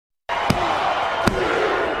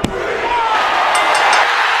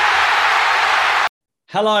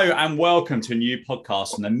Hello and welcome to a new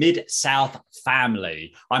podcast from the Mid-South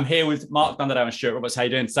family. I'm here with Mark Dunderdale and Stuart Roberts. How you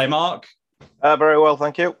doing today, Mark? Very well,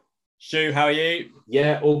 thank you. Stu, how are you?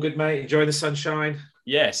 Yeah, all good, mate. Enjoying the sunshine.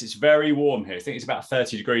 Yes, it's very warm here. I think it's about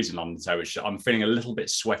 30 degrees in London, so I'm feeling a little bit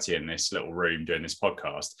sweaty in this little room doing this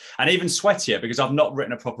podcast. And even sweatier because I've not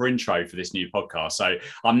written a proper intro for this new podcast. So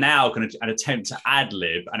I'm now going to attempt to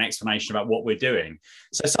ad-lib an explanation about what we're doing.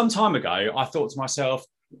 So some time ago, I thought to myself,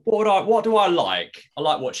 what do I like? I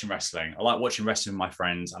like watching wrestling. I like watching wrestling with my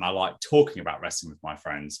friends, and I like talking about wrestling with my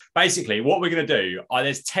friends. Basically, what we're going to do,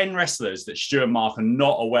 there's 10 wrestlers that Stu and Mark are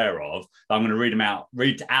not aware of. That I'm going to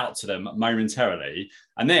read out to them momentarily.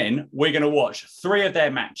 And then we're going to watch 3 of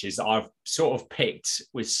their matches that I've sort of picked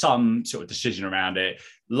with some sort of decision around it.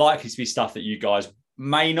 Likely to be stuff that you guys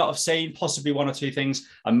may not have seen, possibly 1 or 2 things,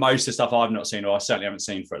 and most of the stuff I've not seen, or I certainly haven't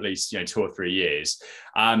seen for at least 2 or 3 years.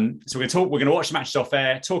 So we're going to watch the matches off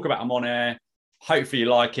air, talk about them on air. Hopefully you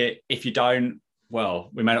like it. If you don't, well,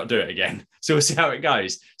 we may not do it again. So we'll see how it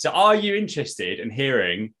goes. So are you interested in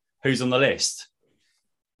hearing who's on the list?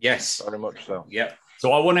 Yes, Very much so. Yep.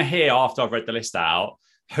 So I want to hear, after I've read the list out,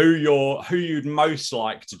 who you'd most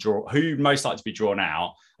like to be drawn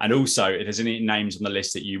out, and also if there's any names on the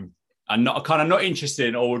list that you are not interested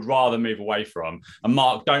in or would rather move away from. And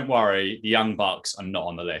Mark, don't worry, the Young Bucks are not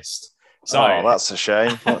on the list. So that's a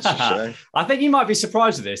shame. That's a shame. I think you might be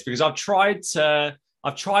surprised at this because I've tried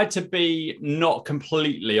to be not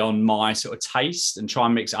completely on my sort of taste and try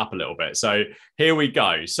and mix it up a little bit. So here we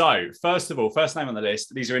go. So first of all, first name on the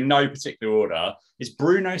list, these are in no particular order, is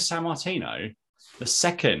Bruno Sammartino. The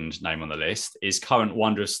second name on the list is current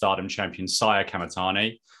Wonder of Stardom champion Saya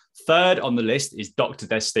Kamitani. Third on the list is Dr.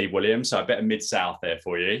 Des Steve Williams, so a bit of Mid-South there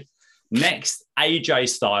for you. Next, AJ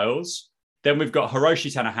Styles. Then we've got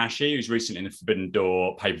Hiroshi Tanahashi, who's recently in the Forbidden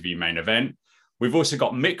Door pay-per-view main event. We've also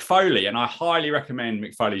got Mick Foley, and I highly recommend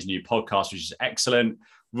Mick Foley's new podcast, which is excellent.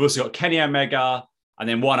 We've also got Kenny Omega, and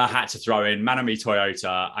then one I had to throw in, Manami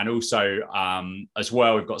Toyota, and also as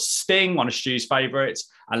well, we've got Sting, one of Stu's favourites.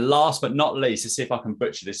 And last but not least, let's see if I can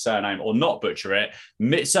butcher this surname or not butcher it,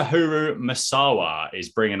 Mitsuharu Misawa is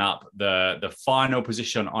bringing up the final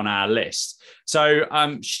position on our list. So,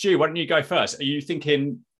 Stu, why don't you go first? Are you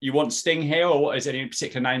thinking you want Sting here, or what is there any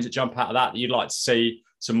particular names that jump out of that you'd like to see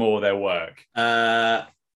some more of their work?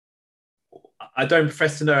 I don't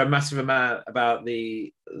profess to know a massive amount about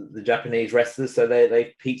the Japanese wrestlers, so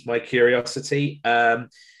they piqued my curiosity.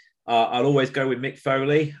 I'll always go with Mick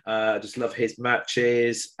Foley. I just love his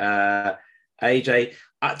matches. AJ,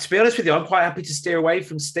 to be honest with you, I'm quite happy to steer away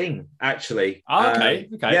from Sting, actually. Okay.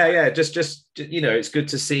 Yeah. Just it's good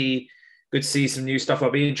to see some new stuff.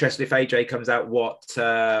 I'll be interested if AJ comes out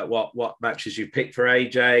what matches you picked for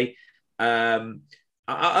AJ.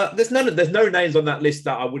 There's no names on that list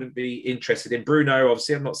that I wouldn't be interested in. Bruno,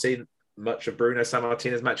 obviously, I've not seen much of Bruno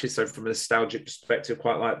Sammartino's matches, so from a nostalgic perspective,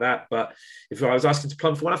 quite like that. But if I was asking to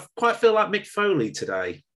plumb for one, I quite feel like Mick Foley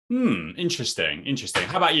today. Interesting.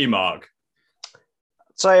 How about you, Mark? I'd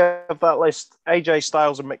say of that list, AJ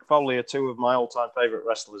Styles and Mick Foley are 2 of my all-time favourite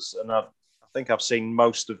wrestlers, and I think I've seen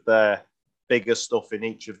most of their bigger stuff in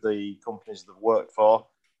each of the companies they've worked for.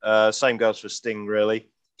 Same goes for Sting,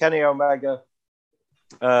 really. Kenny Omega.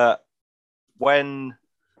 When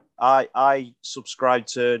I subscribed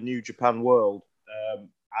to New Japan World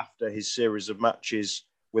after his series of matches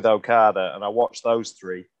with Okada, and I watched those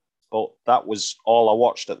 3, but that was all I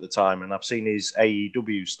watched at the time, and I've seen his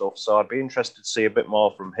AEW stuff, so I'd be interested to see a bit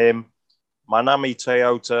more from him. Manami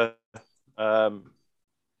Toyota,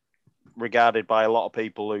 regarded by a lot of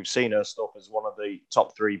people who've seen her stuff as one of the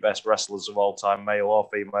top 3 best wrestlers of all time, male or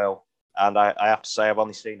female, and I have to say I've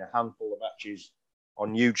only seen a handful of matches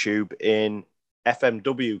on YouTube in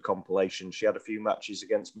FMW compilation. She had a few matches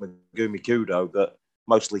against Megumi Kudo, that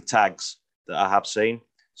mostly tags that I have seen.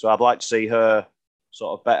 So I'd like to see her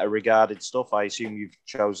sort of better regarded stuff. I assume you've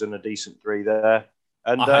chosen a decent 3 there.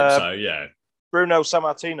 And I hope so, yeah. Bruno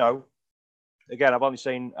Sammartino, again, I've only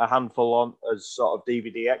seen a handful on as sort of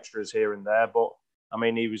DVD extras here and there, but I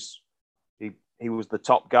mean, he was the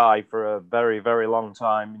top guy for a very, very long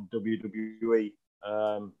time in WWE.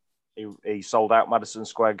 He sold out Madison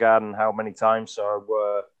Square Garden how many times?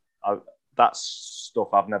 So that's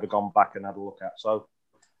stuff I've never gone back and had a look at. So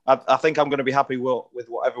I think I'm going to be happy with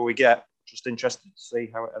whatever we get. Just interested to see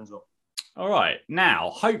how it ends up. All right.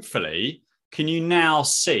 Now, hopefully, can you now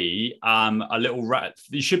see a little...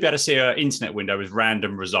 you should be able to see an internet window with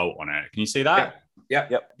random result on it. Can you see that?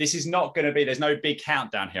 Yep. This is not going to be... There's no big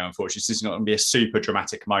countdown here, unfortunately. This is not going to be a super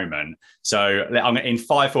dramatic moment. So in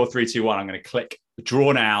 5, 4, 3, 2, 1, I'm going to click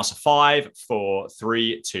draw now. So 5, 4,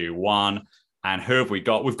 3, 2, 1. And who have we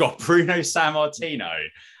got? We've got Bruno Sammartino.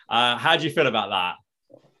 How do you feel about that?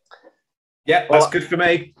 Yeah, that's good for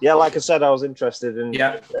me. Yeah, like I said, I was interested in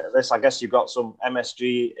this. I guess you've got some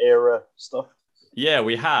MSG era stuff. Yeah,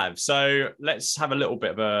 we have. So let's have a little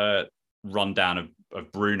bit of a rundown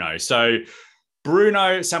of Bruno. So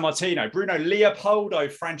Bruno Sammartino, Bruno Leopoldo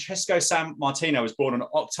Francesco Sammartino was born on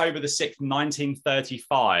October the 6th,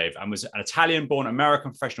 1935, and was an Italian-born American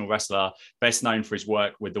professional wrestler, best known for his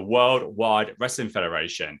work with the Worldwide Wrestling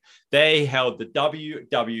Federation. They held the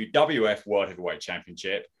WWF World Heavyweight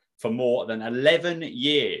Championship for more than 11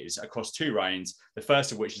 years across 2 reigns, the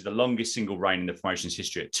first of which is the longest single reign in the promotion's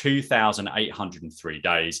history at 2,803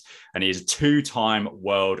 days. And he is a 2-time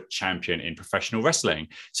world champion in professional wrestling.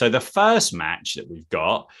 So the first match that we've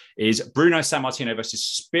got is Bruno Sammartino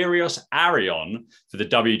versus Spyros Arion for the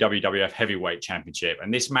WWF Heavyweight Championship.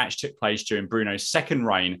 And this match took place during Bruno's second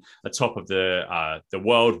reign atop of the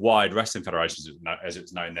Worldwide Wrestling Federation, as it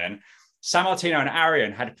was known then. Sammartino and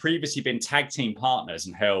Arion had previously been tag team partners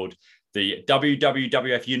and held the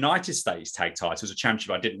WWF United States tag titles, a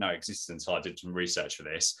championship I didn't know existed until I did some research for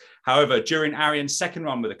this. However, during Arion's second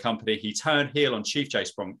run with the company, he turned heel on Chief Jay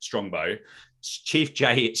Strongbow,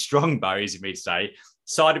 easy for me to say,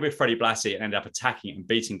 sided with Freddie Blassie and ended up attacking and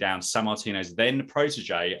beating down Sammartino's then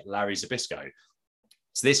protege, Larry Zbyszko.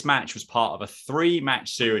 So this match was part of a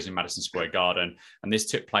 3-match series in Madison Square Garden, and this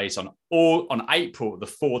took place on April the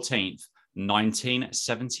 14th,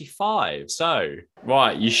 1975. So,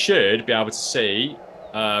 right, you should be able to see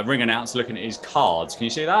ring announcer looking at his cards. Can you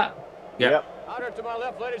see that? Yeah.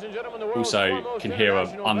 Also, can hear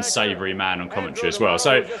an unsavoury man on commentary as well.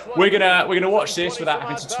 So we're gonna watch this without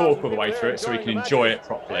having to talk all the way through it, so we can enjoy it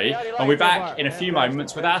properly. And we'll be back in a few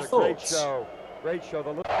moments with our thoughts. Great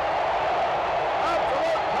show.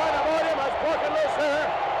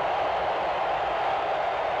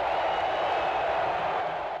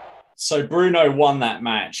 So Bruno won that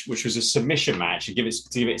match, which was a submission match. To give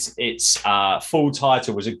its full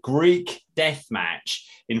title was a Greek death match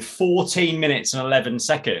in 14 minutes and 11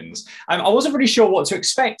 seconds. I wasn't really sure what to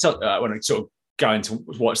expect when I sort of going to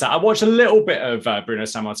watch that. I watched a little bit of Bruno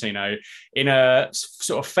Sammartino in a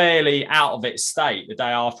sort of fairly out of its state the day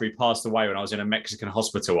after he passed away when I was in a Mexican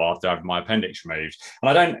hospital after having my appendix removed. And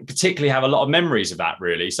I don't particularly have a lot of memories of that,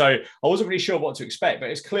 really. So I wasn't really sure what to expect, but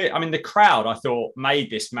it's clear. I mean, the crowd, I thought, made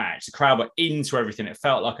this match. The crowd were into everything. It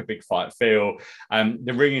felt like a big fight feel.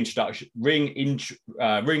 The ring introducer, ring introducer,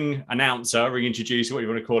 what you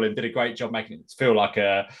want to call him, did a great job making it feel like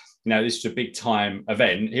this is a big time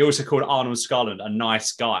event. He also called Arnold Scarlett a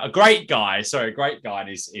nice guy, a great guy in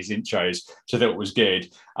his intros, so I thought it was good.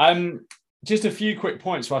 Just a few quick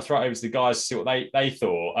points before I throw it over to the guys to see what they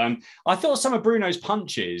thought. I thought some of Bruno's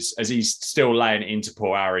punches, as he's still laying it into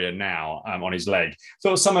poor Arion now on his leg,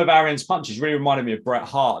 thought some of Arion's punches really reminded me of Bret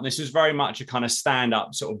Hart. And this was very much a kind of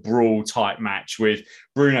stand-up sort of brawl type match with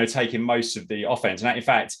Bruno taking most of the offense. And in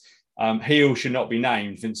fact, heel should not be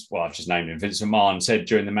named. I've just named him. Vince McMahon said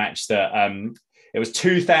during the match that it was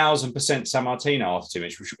 2,000% Sammartino after 2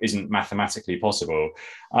 minutes, which isn't mathematically possible.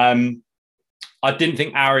 I didn't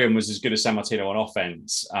think Arion was as good as Sammartino on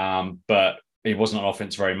offense, but he wasn't on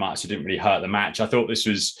offense very much. It didn't really hurt the match. I thought this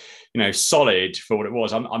was, solid for what it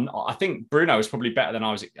was. I think Bruno was probably better than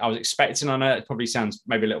I was expecting. I know it probably sounds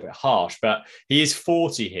maybe a little bit harsh, but he is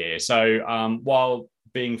 40 here. So while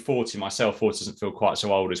being 40 myself, 40 doesn't feel quite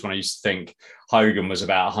so old as when I used to think Hogan was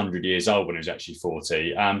about 100 years old when he was actually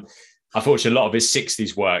 40. Unfortunately, a lot of his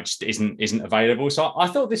 60s work just isn't available. So I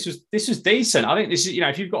thought this was decent. I think this is,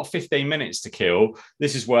 if you've got 15 minutes to kill,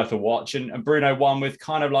 this is worth a watch. And Bruno won with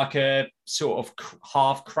kind of like a sort of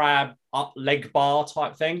half crab leg bar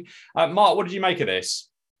type thing. Mark, what did you make of this?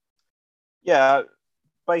 Yeah,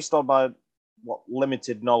 based on what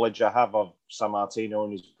limited knowledge I have of Sammartino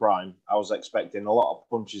in his prime, I was expecting a lot of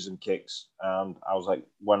punches and kicks. And I was like,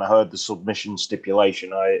 when I heard the submission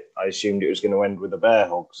stipulation, I assumed it was going to end with a bear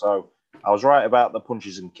hug. So I was right about the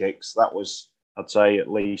punches and kicks. That was, I'd say,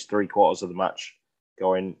 at least 3/4 of the match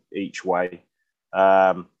going each way.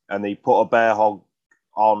 And he put a bear hug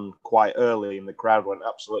on quite early, and the crowd went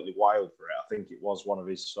absolutely wild for it. I think it was one of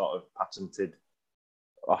his sort of patented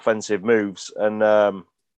offensive moves. And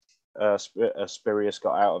Spyros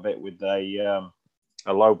got out of it with a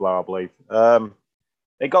low blow, I believe.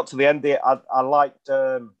 It got to the end. I liked,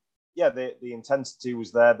 the intensity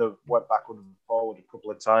was there. They went backward and forward a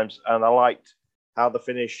couple of times, and I liked how the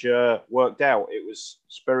finish worked out. It was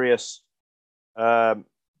Spyros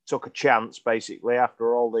took a chance basically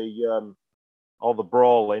after all the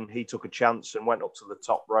brawling. He took a chance and went up to the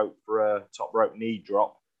top rope for a top rope knee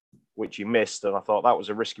drop, which he missed, and I thought that was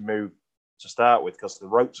a risky move to start with because the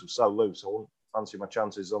ropes were so loose. I wouldn't fancy my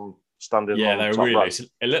chances on standing. Yeah, on they the were top really rope. loose.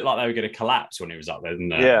 It looked like they were going to collapse when he was up there,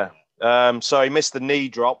 didn't it? Yeah. So he missed the knee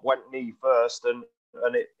drop, went knee first, and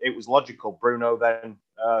it was logical. Bruno then,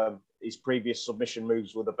 his previous submission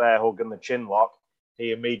moves with the bear hug and the chin lock,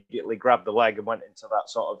 he immediately grabbed the leg and went into that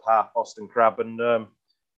sort of half Boston Crab, and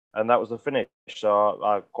that was the finish. So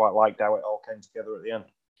I quite liked how it all came together at the end.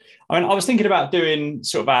 I mean, I was thinking about doing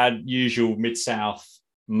sort of our usual Mid-South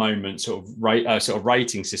moment sort of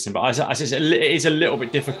rating system, but I said it is a little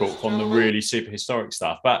bit difficult on the really super historic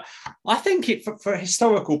stuff. But I think for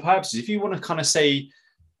historical purposes, if you want to kind of see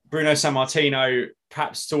Bruno Sammartino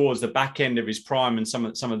perhaps towards the back end of his prime and some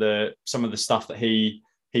of the stuff that he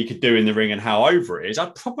could do in the ring and how over it is, I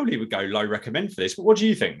probably would go low recommend for this. But what do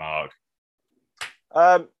you think, Mark?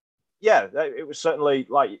 Yeah, it was certainly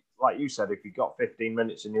like you said, if you've got 15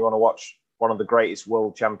 minutes and you want to watch one of the greatest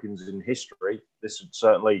world champions in history, this would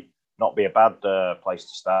certainly not be a bad place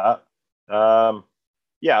to start.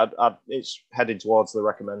 It's heading towards the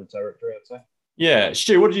recommended territory, I'd say. Yeah,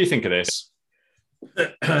 Stu, what did you think of this?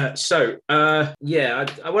 I was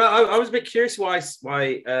a bit curious why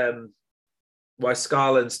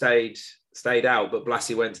Scarlett stayed out, but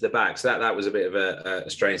Blassie went to the back. So that was a bit of a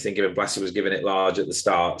strange thing, given Blassie was giving it large at the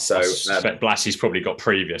start. So I suspect Blassie's probably got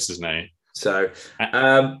previous, hasn't he? So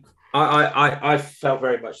I felt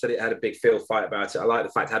very much that it had a big field fight about it. I like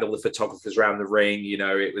the fact it had all the photographers around the ring. You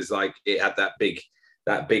know, it was like it had that big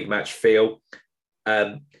match feel.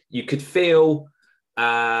 You could certainly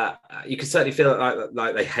feel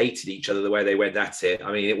like they hated each other the way they went at it.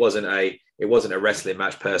 I mean, it wasn't a wrestling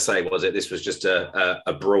match per se, was it? This was just a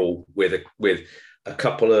brawl with a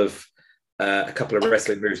couple of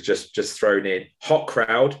wrestling moves just thrown in. Hot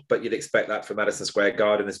crowd, but you'd expect that from Madison Square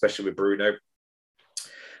Garden, especially with Bruno.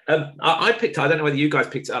 I don't know whether you guys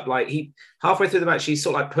picked it up. Like he halfway through the match, he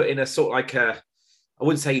sort of like put in I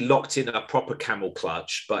wouldn't say he locked in a proper camel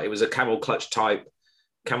clutch, but it was a camel clutch type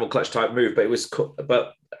move.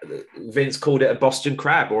 But Vince called it a Boston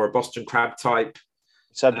Crab or a Boston Crab type.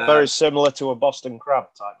 It said very similar to a Boston Crab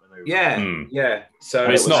type maneuver. Yeah. So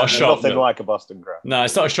it's not a shock. Nothing like a Boston Crab. No,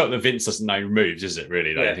 it's not a shock that Vince doesn't know moves, is it?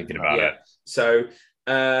 Really? Thinking about it. So,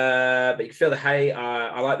 but you can feel the hay.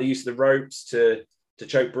 I like the use of the ropes to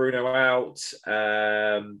choke Bruno out.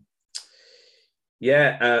 Love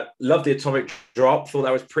the atomic drop. Thought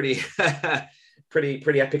that was pretty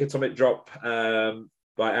epic atomic drop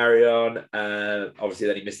by Arion. Obviously,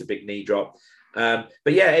 then he missed a big knee drop. But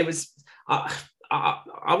yeah, it was.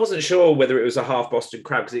 I wasn't sure whether it was a half Boston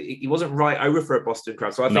Crab because he wasn't right over for a Boston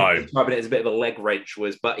Crab. So I think describing it as a bit of a leg wrench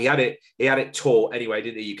but he had it taut anyway,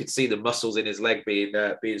 didn't he? You could see the muscles in his leg being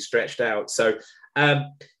stretched out. So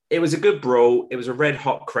it was a good brawl. It was a red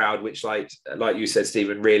hot crowd, which like you said,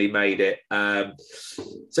 Stephen, really made it.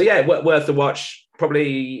 So yeah, worth the watch.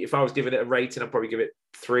 Probably if I was giving it a rating, I'd probably give it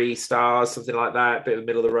 3 stars, something like that. A bit of the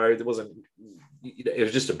middle of the road. It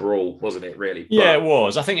was just a brawl, wasn't it? Really? Yeah, it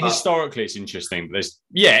was. I think historically it's interesting.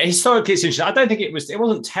 Historically it's interesting. I don't think it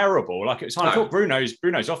wasn't terrible. Like it was. I thought Bruno's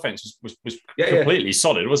offense was completely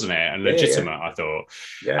solid, wasn't it? And legitimate. I thought.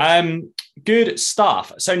 Yeah. Good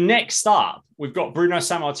stuff. So next up, we've got Bruno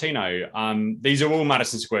Sammartino. These are all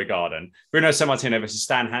Madison Square Garden. Bruno Sammartino versus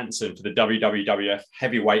Stan Hansen for the WWF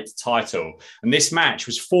Heavyweight title. And this match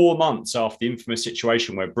was 4 months after the infamous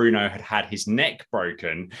situation where Bruno had his neck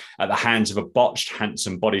broken at the hands of a botched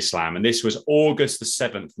Hansen body slam. And this was August the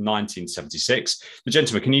 7th, 1976. The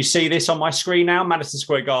gentlemen, can you see this on my screen now? Madison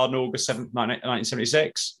Square Garden, August 7th,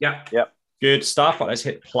 1976. Yeah. Yep. Good stuff. Right, let's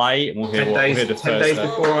hit play and we'll hear 10 days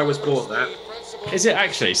before I was born, that. Is it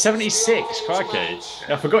actually 76? Crikey!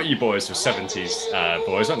 I forgot you boys were 70s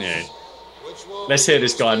boys, aren't you? Let's hear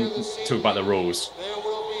this guy talk about the rules. There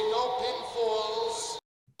will be no pinfalls.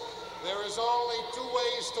 There is only 2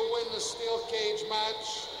 ways to win the steel cage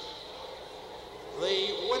match.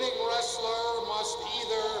 The winning wrestler must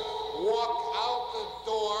either walk out the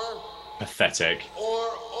door Pathetic.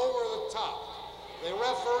 or over the top. The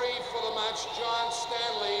referee for the match, John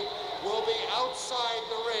Stanley, will be outside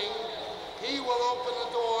the ring. He will open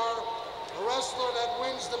the door. The wrestler that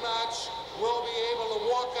wins the match will be able to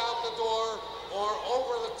walk out the door or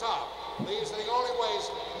over the top. These are the only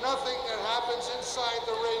ways. Nothing that happens inside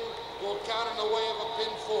the ring will count in the way of a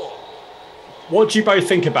pinfall. What do you both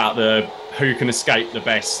think about the who can escape the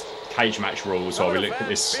best cage match rules while we look at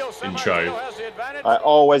this intro? I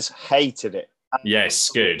always hated it.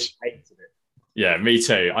 Yes, good. Hated it. Yeah, me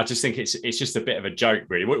too. I just think it's just a bit of a joke,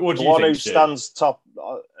 really. What do The you one think? who stands top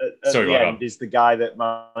at Sorry, the end is the guy that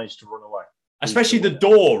managed to run away. Especially the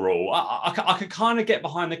door rule. I could kind of get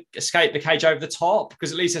behind the escape the cage over the top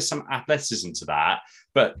because at least there's some athleticism to that.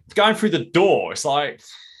 But going through the door, it's like...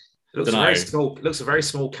 It looks very small. It looks a very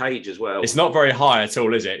small cage as well. It's not very high at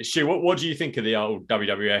all, is it? Stu, what do you think of the old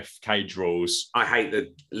WWF cage rules? I hate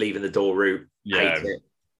the leaving the door route. Yeah. Hate it.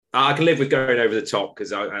 I can live with going over the top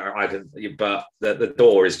because I can, but the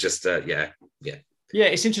door is just yeah. Yeah,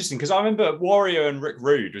 it's interesting because I remember Warrior and Rick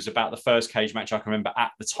Rude was about the first cage match I can remember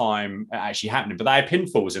at the time actually happening, but they had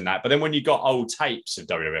pinfalls in that. But then when you got old tapes of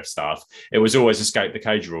WWF stuff, it was always escape the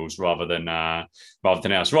cage rules rather than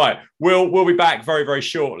else. Right, we'll be back very, very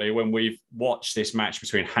shortly when we've watched this match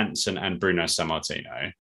between Hansen and Bruno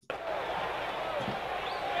Sammartino.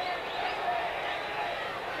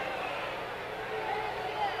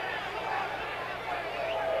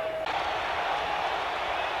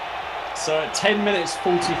 So at 10 minutes,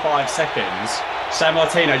 45 seconds,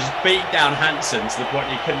 Sammartino just beat down Hansen to the point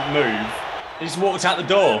he couldn't move. He just walked out the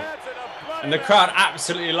door and the crowd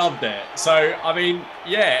absolutely loved it. So, I mean,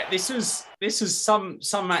 yeah, this was some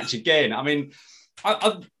match again. I mean,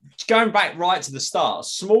 I'm going back right to the start,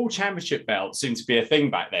 small championship belts seemed to be a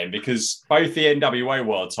thing back then because both the NWA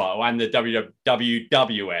World title and the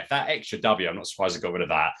WWF, that extra W, I'm not surprised I got rid of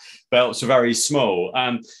that, belts are very small.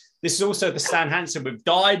 This is also the Stan Hansen with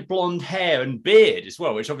dyed blonde hair and beard as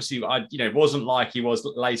well, which obviously wasn't like he was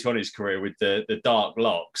later on in his career with the dark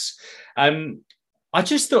locks. I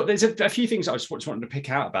just thought there's a few things I just wanted to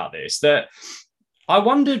pick out about this, that I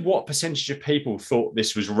wondered what percentage of people thought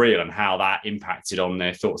this was real and how that impacted on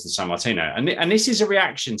their thoughts of Sammartino. And this is a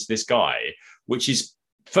reaction to this guy, which is,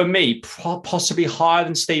 for me, possibly higher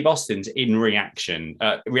than Steve Austin's in reactions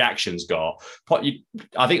got.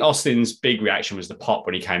 I think Austin's big reaction was the pop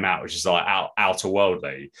when he came out, which is like outer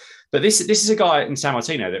worldly. But this is a guy in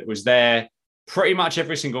Sammartino that was there pretty much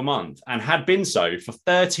every single month and had been so for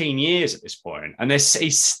 13 years at this point. And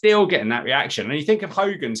he's still getting that reaction. And you think of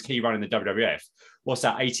Hogan's key run in the WWF, what's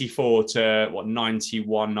that, 84 to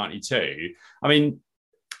 91, 92? I mean,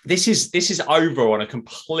 this is over on a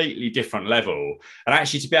completely different level. And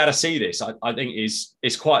actually to be able to see this, I think is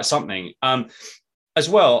quite something. As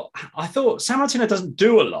well, I thought Sammartino doesn't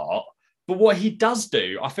do a lot, but what he does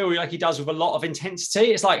do, I feel like he does with a lot of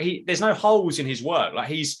intensity. It's like there's no holes in his work.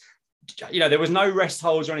 Like there was no rest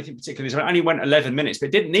holds or anything particular. So it only went 11 minutes, but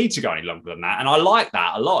it didn't need to go any longer than that. And I like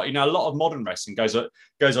that a lot. A lot of modern wrestling goes a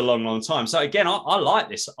long, long time. So again, I like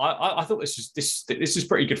this. I thought this is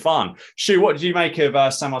pretty good fun. Shu, what did you make of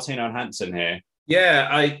Sammartino and Hansen here?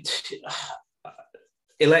 Yeah,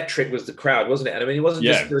 electric was the crowd, wasn't it? And I mean, it wasn't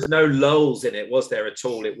just, there was no lulls in it, was there at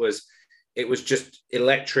all? It was just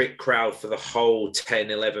electric crowd for the whole 10,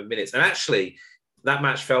 11 minutes. And actually, that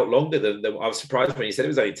match felt longer than I was surprised when he said it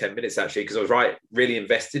was only 10 minutes, actually, because I was really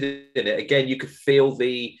invested in it. Again, you could feel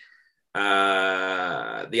the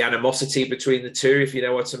animosity between the two, if you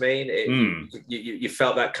know what I mean. You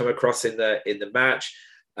felt that come across in the match.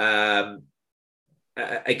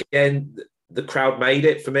 Again, the crowd made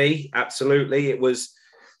it for me. Absolutely. It was,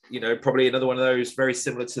 probably another one of those very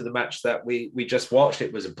similar to the match that we just watched.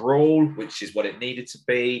 It was a brawl, which is what it needed to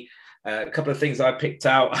be. A couple of things I picked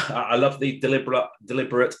out. I love the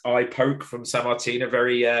deliberate eye poke from Sammartino,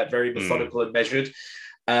 very methodical and measured.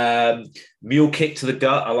 Mule kick to the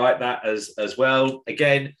gut. I like that as well.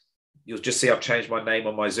 Again, you'll just see I've changed my name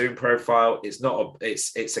on my Zoom profile. It's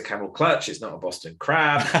a camel clutch. It's not a Boston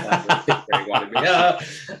crab.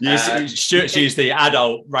 Stuart's used the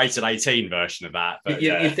adult rated 18 version of that. But,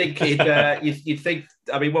 you think you'd think.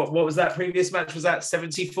 I mean, what was that previous match? Was that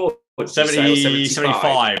 74?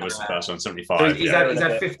 75 was the first one. 75. So he's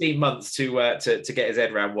had 15 months to get his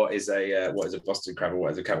head around what is a Boston crab or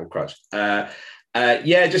what is a camel clutch.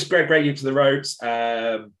 Just great into the ropes.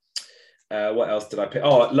 What else did I pick?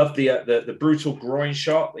 Oh, I love the brutal groin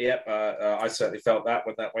shot. Yep, I certainly felt that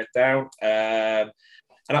when that went down.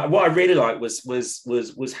 What I really liked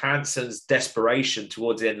was Hansen's desperation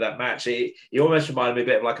towards the end of that match. He almost reminded me a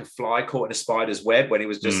bit of like a fly caught in a spider's web when he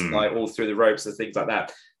was just like all through the ropes and things like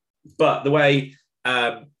that. But the way,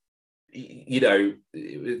 there's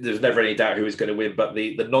never any doubt who was going to win, but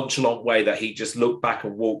the nonchalant way that he just looked back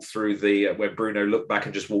and walked through when Bruno looked back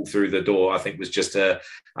and just walked through the door, I think was just I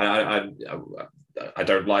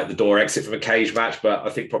don't like the door exit from a cage match, but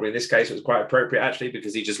I think probably in this case it was quite appropriate actually,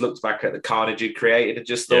 because he just looked back at the carnage he'd created and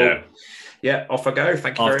just thought, yeah, off I go.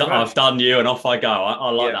 Thank you very much. I've done you and off I go.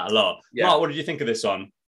 I like that a lot. Yeah. Mark, what did you think of this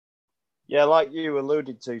one? Yeah, like you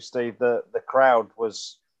alluded to, Steve, the crowd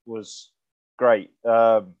was great.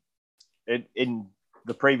 In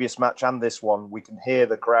the previous match and this one, we can hear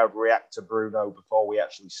the crowd react to Bruno before we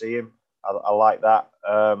actually see him. I like that.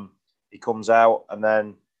 He comes out and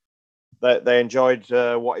then they enjoyed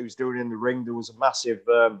what he was doing in the ring. There was a massive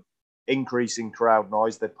increase in crowd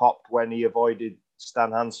noise. They popped when he avoided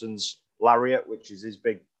Stan Hansen's lariat, which is his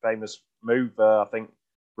big famous move. I think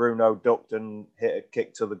Bruno ducked and hit a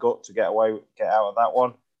kick to the gut to get out of that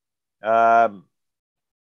one.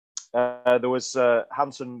 There was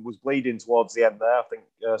Hansen was bleeding towards the end there. I think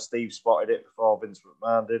Steve spotted it before Vince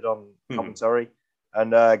McMahon did on commentary.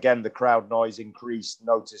 And again, the crowd noise increased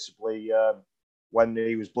noticeably when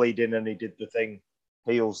he was bleeding and he did the thing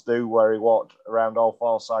heels do, where he walked around all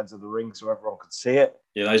four sides of the ring so everyone could see it.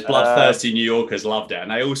 Yeah, those bloodthirsty New Yorkers loved it. And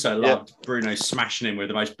they also loved Bruno smashing him with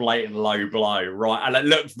the most blatant low blow, right? And it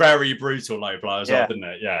looked very brutal low blow as well, didn't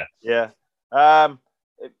it? Yeah.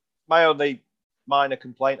 My only minor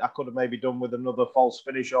complaint, I could have maybe done with another false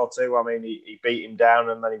finish or two. I mean, he beat him down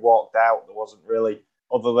and then he walked out. There wasn't really,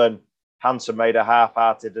 other than Hansen made a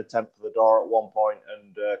half-hearted attempt for the door at one point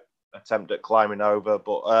and attempt at climbing over.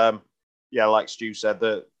 But like Stu said,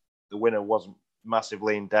 the winner wasn't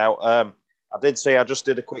massively in doubt. I just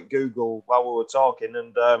did a quick Google while we were talking,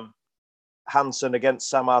 and Hansen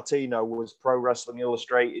against Sammartino was Pro Wrestling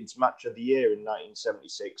Illustrated's match of the year in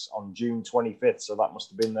 1976 on June 25th. So that must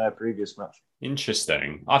have been their previous match.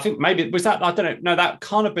 Interesting. I think maybe was that, I don't know. No, that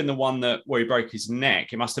can't have been the one where he broke his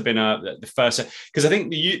neck. It must have been the first, because I think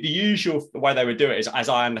the usual way they would do it is, as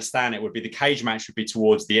I understand it, would be the cage match would be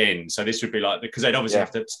towards the end. So this would be like, because they'd obviously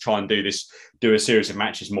have to try and do a series of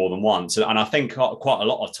matches more than once. And I think quite a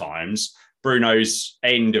lot of times Bruno's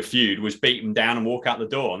end of feud was beat him down and walk out the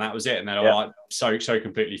door, and that was it. And they were like so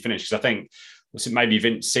completely finished. Because I think maybe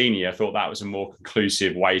Vince Senior thought that was a more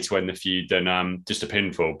conclusive way to end the feud than just a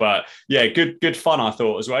pinfall. But yeah, good fun, I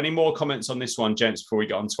thought as well. Any more comments on this one, gents, before we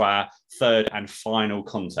get on to our third and final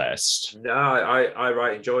contest? No,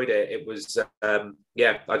 I enjoyed it. It was I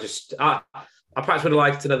perhaps would have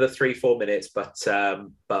liked another 3-4 minutes, but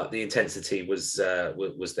the intensity was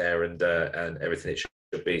there and everything it should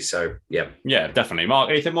be. So yeah, definitely. Mark,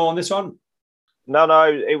 anything more on this one? No,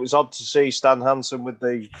 it was odd to see Stan Hansen with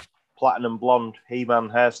the platinum blonde He-Man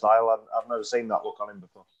hairstyle. I've never seen that look on him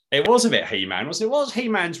before. It was a bit He-Man. What was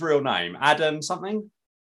He-Man's real name? Adam something?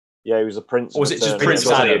 Yeah, he was a prince. Or was it just Prince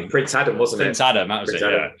Adam? Prince Adam, wasn't it? Prince Adam, that was Prince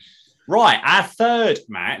Adam. Yeah. Right, our third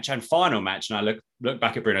match and final match, and I look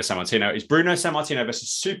back at Bruno Sammartino, is Bruno Sammartino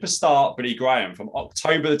versus superstar Billy Graham from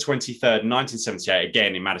October the 23rd, 1978,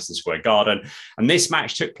 again in Madison Square Garden. And this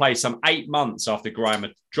match took place some 8 months after Graham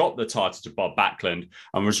had dropped the title to Bob Backlund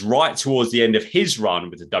and was right towards the end of his run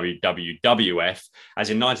with the WWF, as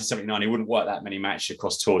in 1979, he wouldn't work that many matches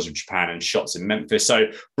across tours of Japan and shots in Memphis. So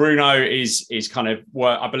Bruno is kind of,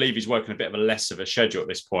 I believe he's working a bit of a less of a schedule at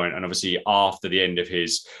this point, and obviously after the end of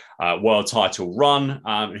his world title run.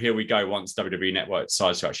 Here we go. Once WWE Network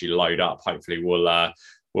decides to actually load up, hopefully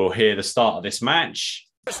we'll hear the start of this match.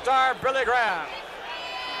 Star Billy Graham.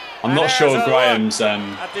 I'm not sure Graham's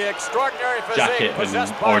jacket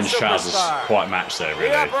and orange trousers quite match there, really.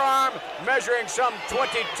 The upper arm measuring some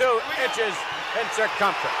 22 inches in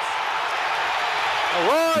circumference.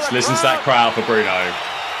 Just listen to that crowd for Bruno.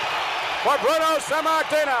 For Bruno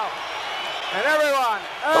Sammartino. And everyone,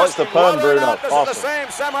 it's the Perm Bruno. This is the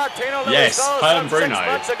same Sammartino that we saw Perm some Bruno.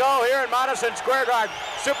 6 months ago here in Madison Square Garden.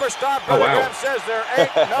 Superstar Billy Graham says there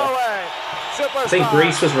ain't no way. Superstar. I think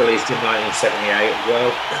Grease was released in 1978 as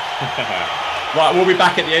well. Right, we'll be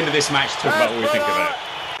back at the end of this match to talk about what we think of it.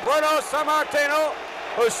 Bruno Sammartino,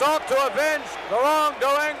 who sought to avenge the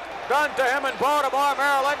wrongdoing done to him in Baltimore,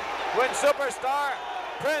 Maryland, when Superstar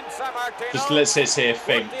Prince Sammartino. Just let's here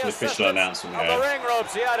think the official announcement here. The ring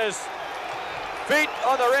ropes, he had his feet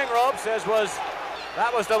on the ring ropes,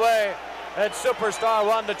 that was the way that Superstar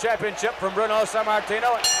won the championship from Bruno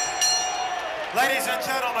Sammartino. Ladies and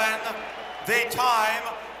gentlemen, the time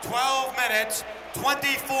 12 minutes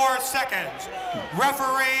 24 seconds.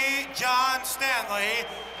 Referee John Stanley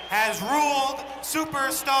has ruled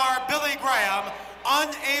Superstar Billy Graham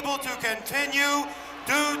unable to continue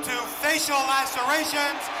due to facial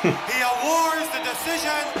lacerations. He awards the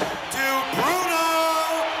decision to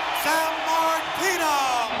Bruno Sammartino.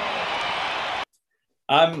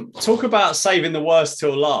 Talk about saving the worst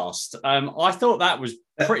till last. I thought that was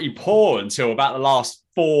pretty poor until about the last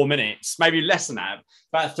 4 minutes, maybe less than that,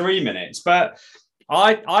 about 3 minutes. But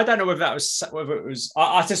I don't know whether it was.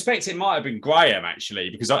 I suspect it might have been Graham actually,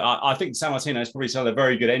 because I think Sammartino has probably still a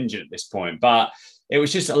very good engine at this point, but it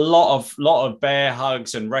was just a lot of bear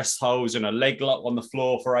hugs and rest holds and a leg lock on the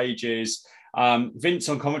floor for ages. Vince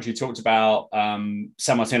on commentary talked about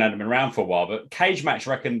Sammartino hadn't been around for a while, but Cage Match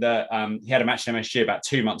reckoned that he had a match in MSG about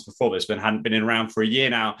 2 months before this, but hadn't been around for a year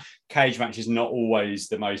now. Cage Match is not always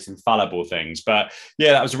the most infallible things, but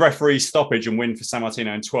yeah, that was a referee stoppage and win for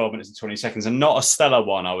Sammartino in 12 minutes and 20 seconds, and not a stellar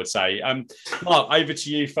one, I would say. Mark, over to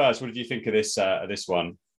you first. What did you think of this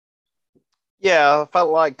one? Yeah, I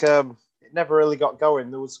felt like it never really got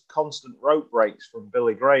going. There was constant rope breaks from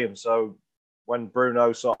Billy Graham, so when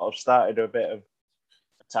Bruno sort of started a bit of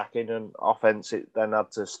attacking and offense, it then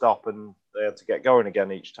had to stop and they had to get going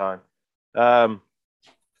again each time. I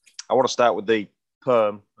want to start with the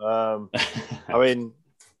perm. I mean,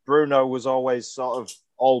 Bruno was always sort of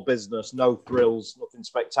all business, no thrills, nothing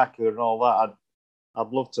spectacular and all that.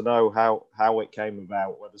 I'd love to know how it came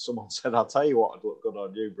about, whether someone said, I'll tell you what would look good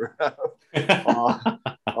on you, Bruno.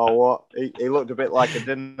 or what. He looked a bit like a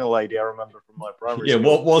dinner lady, I remember, from my primary school.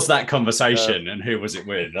 What was that conversation and who was it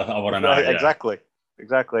with? I want to know.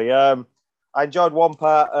 Exactly. I enjoyed one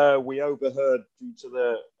part we overheard due to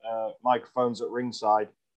the microphones at ringside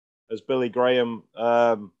as Billy Graham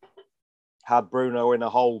had Bruno in a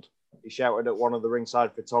hold. He shouted at one of the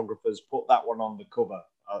ringside photographers, put that one on the cover.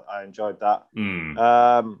 I enjoyed that.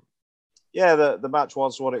 The match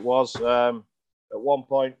was what it was. At one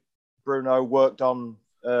point, Bruno worked on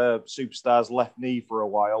Superstar's left knee for a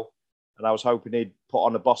while, and I was hoping he'd put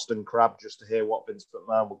on a Boston Crab just to hear what Vince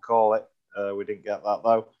McMahon would call it. We didn't get that,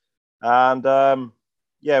 though. And,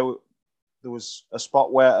 there was a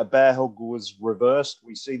spot where a bear hug was reversed.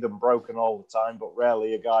 We see them broken all the time, but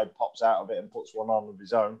rarely a guy pops out of it and puts one on of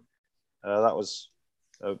his own. That was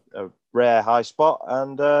a rare high spot.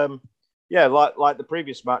 And, like the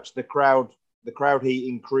previous match, the crowd heat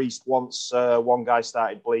increased once one guy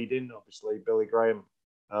started bleeding. Obviously, Billy Graham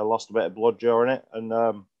lost a bit of blood during it.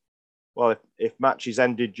 And, if matches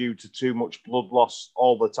ended due to too much blood loss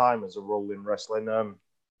all the time as a rule in wrestling,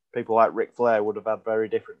 people like Ric Flair would have had very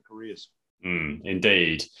different careers.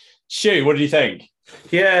 Indeed. Stu, what did you think?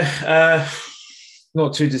 Yeah,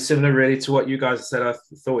 not too dissimilar really to what you guys said. I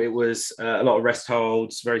thought it was a lot of rest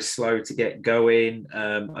holds, very slow to get going.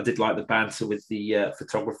 I did like the banter with the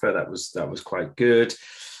photographer. That was quite good.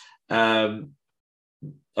 I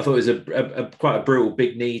thought it was a quite a brutal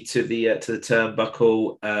big knee to the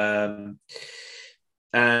turnbuckle.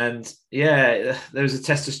 And yeah, there was a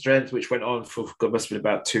test of strength which went on for must have been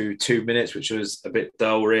about two minutes, which was a bit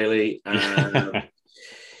dull, really. Out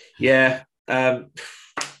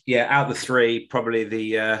of the three, probably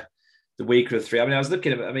the weaker of the three. I mean, I was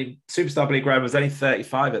looking at it. I mean, Superstar Billy Graham was only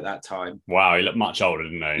 35 at that time. Wow, he looked much older,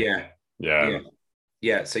 didn't he?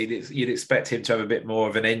 Yeah. So you'd expect him to have a bit more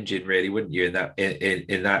of an engine, really, wouldn't you?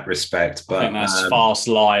 In that respect. But I think that's fast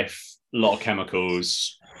life, a lot of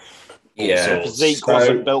chemicals. Yeah, physique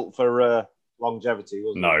wasn't built for longevity,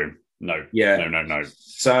 was it? No.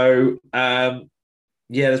 So,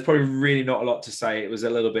 there's probably really not a lot to say. It was a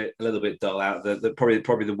little bit dull out.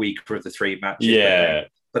 Probably the weaker of the three matches. Yeah,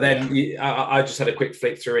 but then I just had a quick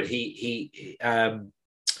flick through it.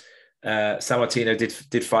 Sammartino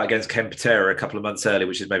did fight against Ken Patera a couple of months earlier,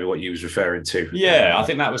 which is maybe what you was referring to. Yeah, I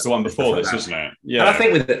think that was the one before this, wasn't it? Yeah, and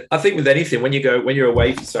I think with anything, when you're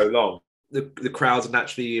away for so long, the crowds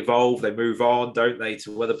naturally evolve. They move on, don't they,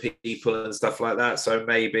 to other people and stuff like that. So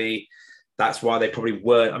maybe that's why they probably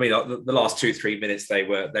weren't. I mean, the last 2-3 minutes they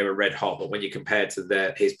were red hot, but when you compare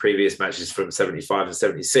to his previous matches from 75 and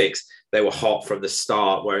 76, they were hot from the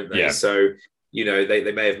start, weren't they? Yeah. So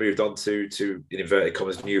they may have moved on to in inverted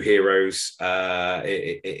commas new heroes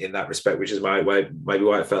in that respect, which is maybe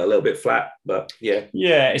why it felt a little bit flat. But yeah,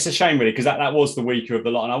 it's a shame really, because that was the weaker of the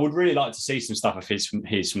lot, and I would really like to see some stuff of his from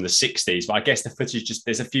the 60s. But I guess the footage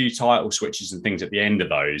there's a few title switches and things at the end of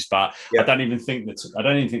those. But I don't even think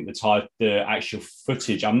the actual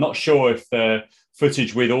footage. I'm not sure if the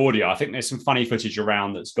footage with audio. I think there's some funny footage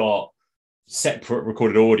around that's got separate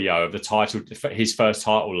recorded audio of the title, his first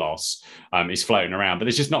title loss is floating around, but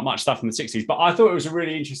there's just not much stuff from the 60s. But I thought it was a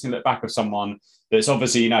really interesting look back of someone that's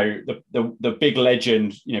obviously, the big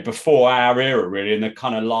legend, before our era really, and the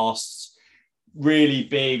kind of last really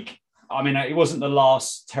big, I mean, it wasn't the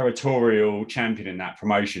last territorial champion in that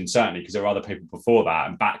promotion, certainly, because there were other people before that.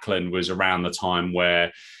 And Backlund was around the time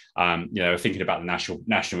where thinking about the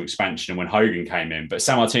national expansion and when Hogan came in. But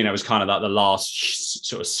Sammartino was kind of like the last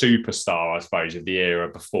sort of superstar, I suppose, of the era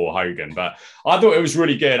before Hogan. But I thought it was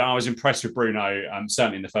really good. I was impressed with Bruno,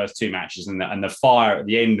 certainly in the first two matches, and the fire at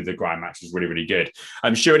the end of the Grand match was really, really good.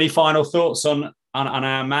 Sure, any final thoughts on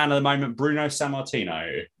our man at the moment, Bruno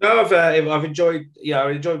Sammartino? No, I've enjoyed. Yeah,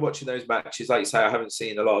 I enjoyed watching those matches. Like you say, I haven't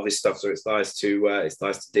seen a lot of his stuff, so it's nice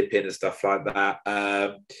to dip in and stuff like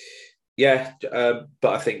that. Yeah,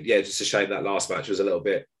 but I think just a shame that last match was a little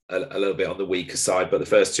bit on the weaker side. But the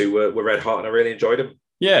first two were red hot, and I really enjoyed them.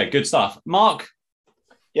 Yeah, good stuff. Mark?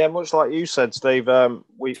 Yeah, much like you said, Steve,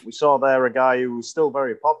 we saw there a guy who was still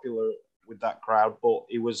very popular with that crowd, but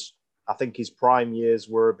I think his prime years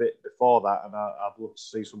were a bit before that, and I'd love to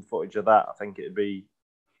see some footage of that. I think it'd be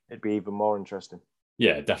even more interesting.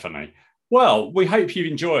 Yeah, definitely. Well, we hope you've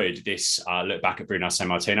enjoyed this look back at Bruno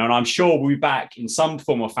Sammartino, and I'm sure we'll be back in some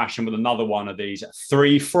form or fashion with another one of these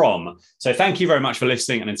 3 from. So thank you very much for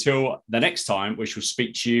listening, and until the next time, we shall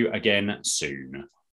speak to you again soon.